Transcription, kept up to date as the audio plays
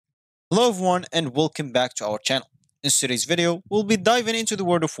Hello everyone and welcome back to our channel. In today's video, we'll be diving into the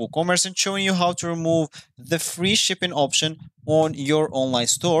world of WooCommerce and showing you how to remove the free shipping option on your online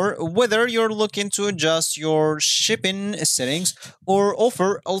store, whether you're looking to adjust your shipping settings or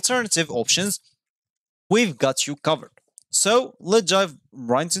offer alternative options, we've got you covered. So let's dive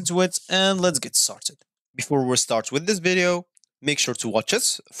right into it and let's get started. Before we start with this video, make sure to watch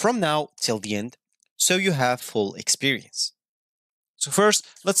us from now till the end so you have full experience. So first,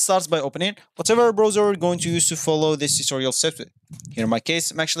 let's start by opening whatever browser we're going to use to follow this tutorial step with. Here in my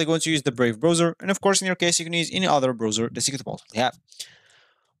case, I'm actually going to use the Brave browser, and of course in your case you can use any other browser that you could possibly have.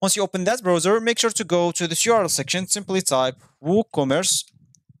 Once you open that browser, make sure to go to the URL section, simply type WooCommerce,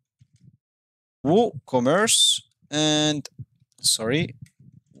 and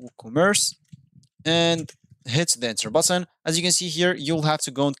WooCommerce, and hit the enter button. As you can see here, you'll have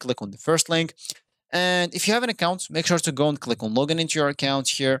to go and click on the first link. And if you have an account, make sure to go and click on login into your account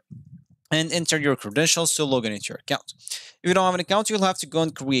here and enter your credentials to log in into your account. If you don't have an account, you'll have to go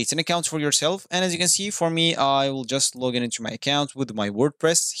and create an account for yourself. And as you can see, for me, I will just log in into my account with my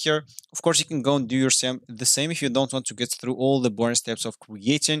WordPress here. Of course, you can go and do the same if you don't want to get through all the boring steps of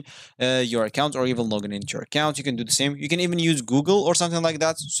creating your account or even logging into your account. You can do the same. You can even use Google or something like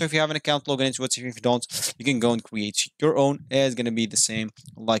that. So if you have an account, log in into it. If you don't, you can go and create your own. It's going to be the same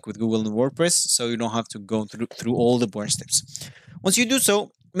like with Google and WordPress. So you don't have to go through all the boring steps. Once you do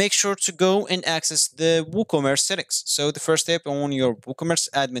so, make sure to go and access the WooCommerce settings. So the first step on your WooCommerce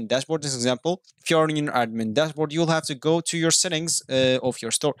admin dashboard, this example, if you're on your admin dashboard, you'll have to go to your settings of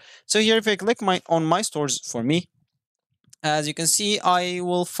your store. So here, if I click on my stores for me, as you can see, I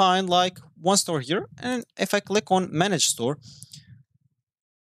will find like one store here. And if I click on manage store,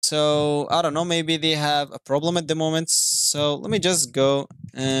 so I don't know, maybe they have a problem at the moment. So let me just go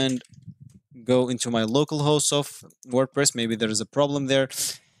into my local host of WordPress. Maybe there is a problem there.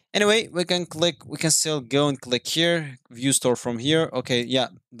 Anyway, we can still go and click here, view store from here. Okay, yeah,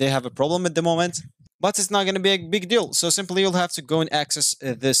 they have a problem at the moment, but it's not going to be a big deal. So simply you'll have to go and access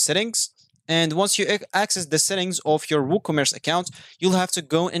the settings. And once you access the settings of your WooCommerce account, you'll have to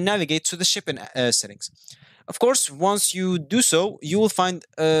go and navigate to the shipping settings. Of course, once you do so, you will find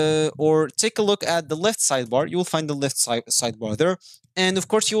or take a look at the left sidebar. You will find the left sidebar there. And of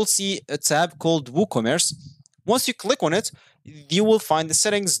course, you will see a tab called WooCommerce. Once you click on it, you will find the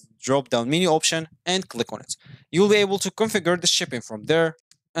settings drop-down menu option and click on it. You'll be able to configure the shipping from there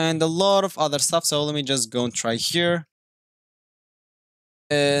and a lot of other stuff. So let me just go and try here.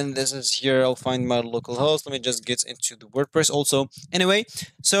 And this is here, I'll find my local host. Let me just get into the WordPress also. Anyway,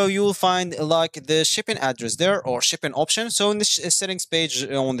 so you will find like the shipping address there or shipping option. So in the settings page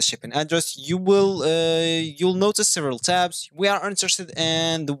on the shipping address, you'll notice several tabs. We are interested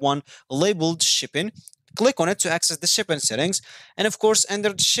in the one labeled shipping. Click on it to access the shipping settings. And of course, under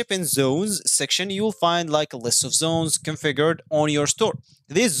the shipping zones section, you'll find like a list of zones configured on your store.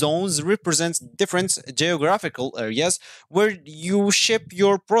 These zones represent different geographical areas where you ship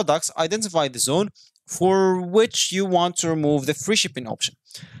your products. Identify the zone for which you want to remove the free shipping option.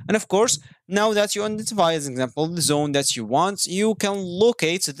 And of course, now that you identify, as an example, the zone that you want, you can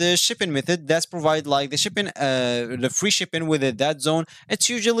locate the shipping method that's provide like the free shipping within that zone. It's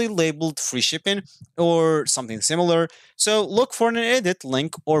usually labeled free shipping or something similar. So look for an edit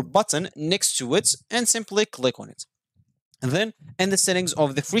link or button next to it and simply click on it. And then in the settings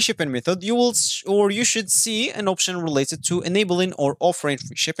of the free shipping method, you should see an option related to enabling or offering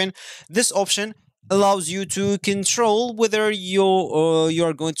free shipping. This option allows you to control whether you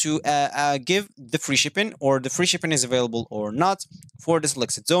are going to give the free shipping or the free shipping is available or not for the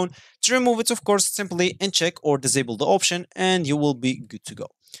selected zone. To remove it, of course, simply uncheck or disable the option and you will be good to go.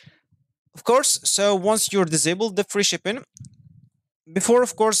 Of course, so once you're disabled the free shipping, before,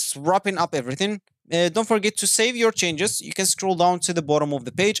 of course, wrapping up everything, don't forget to save your changes. You can scroll down to the bottom of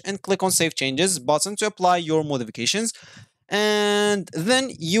the page and click on Save Changes button to apply your modifications. And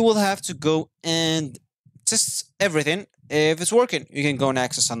then you will have to go and test everything. If it's working, you can go and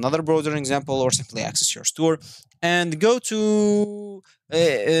access another browser example or simply access your store and go to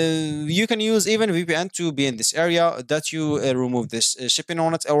you can use even VPN to be in this area that you remove this shipping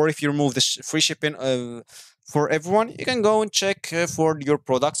on it, or if you remove the free shipping for everyone, you can go and check for your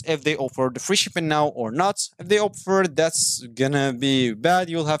products if they offer the free shipping now or not. If they offer, that's gonna be bad.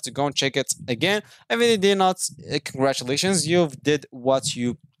 You'll have to go and check it again. If they did not, congratulations, you've did what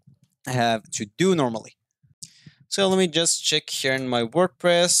you have to do normally. So let me just check here in my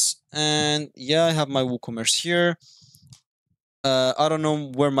WordPress, and yeah, I have my WooCommerce here. I don't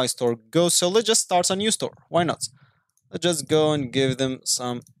know where my store goes, so let's just start a new store. Why not? Let's just go and give them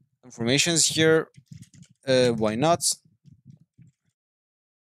some informations here. Why not?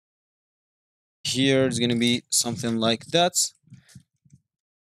 Here it's gonna be something like that.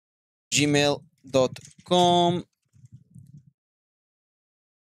 gmail.com.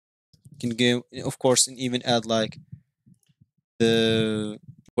 You can give, of course, and even add like the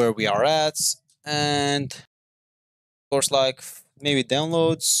where we are at, and of course like maybe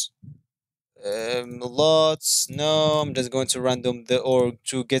downloads. Lots. No, I'm just going to random the or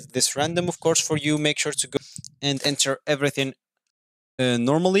to get this random. Of course, for you, make sure to go and enter everything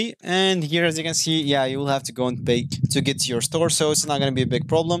normally. And here, as you can see, yeah, you will have to go and pay to get to your store, so it's not going to be a big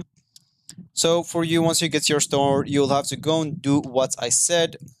problem. So for you, once you get to your store, you'll have to go and do what I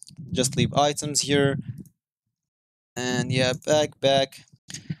said. Just leave items here, and yeah, back.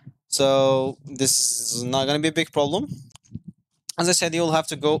 So this is not going to be a big problem. As I said, you'll have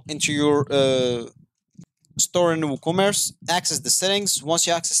to go into your store in WooCommerce, access the settings. Once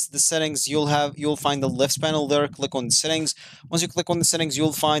you access the settings, you'll find the left panel there. Click on the settings. Once you click on the settings,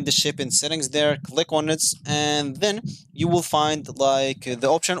 you'll find the shipping settings there. Click on it, and then you will find like the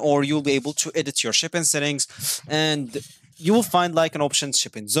option, or you'll be able to edit your shipping settings, and you will find like an option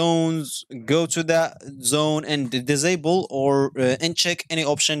shipping zones. Go to that zone and disable or uncheck any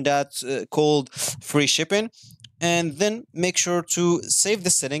option that's called free shipping, and then make sure to save the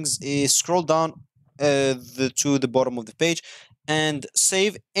settings. Scroll down to the bottom of the page and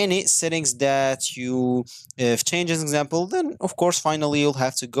save any settings that you change as an example. Then of course finally you'll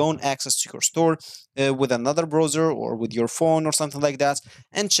have to go and access to your store with another browser or with your phone or something like that,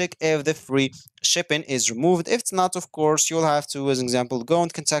 and check if the free shipping is removed. If it's not, of course you'll have to, as an example, go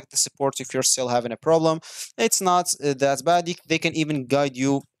and contact the support if you're still having a problem. It's not that bad. They can even guide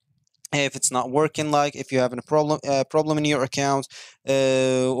you if it's not working, like if you have a problem in your account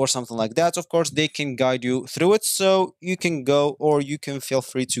or something like that. Of course they can guide you through it, so you can go, or you can feel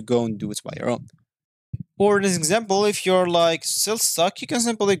free to go and do it by your own. For this example, if you're like still stuck, you can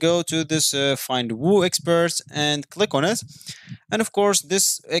simply go to this find Woo expert and click on it. And of course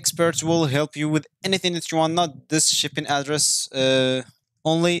this expert will help you with anything that you want, not this shipping address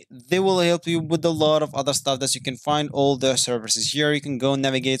only. They will help you with a lot of other stuff that you can find all the services here. You can go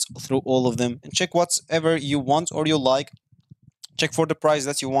navigate through all of them and check whatever you want or you like. Check for the price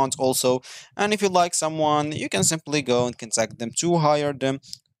that you want also, and if you like someone, you can simply go and contact them to hire them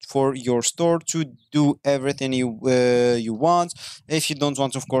for your store to do everything you want. If you don't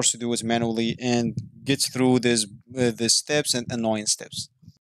want, of course, to do it manually and get through these steps and annoying steps.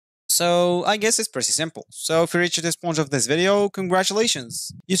 So I guess it's pretty simple. So if you reached this point of this video,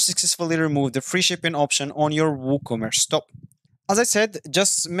 congratulations! You successfully removed the free shipping option on your WooCommerce store. As I said,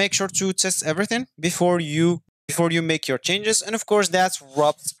 just make sure to test everything before you make your changes. And of course, that's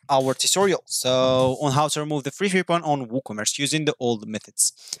wrapped our tutorial. So on how to remove the free shipping on WooCommerce using the old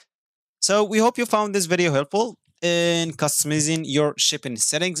methods. So we hope you found this video helpful in customizing your shipping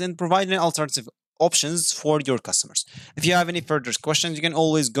settings and providing alternative options for your customers. If you have any further questions, you can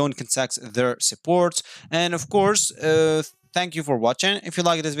always go and contact their support. And of course, thank you for watching. If you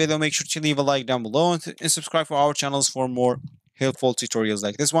like this video, make sure to leave a like down below and subscribe for our channels for more helpful tutorials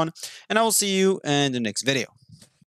like this one. And I will see you in the next video.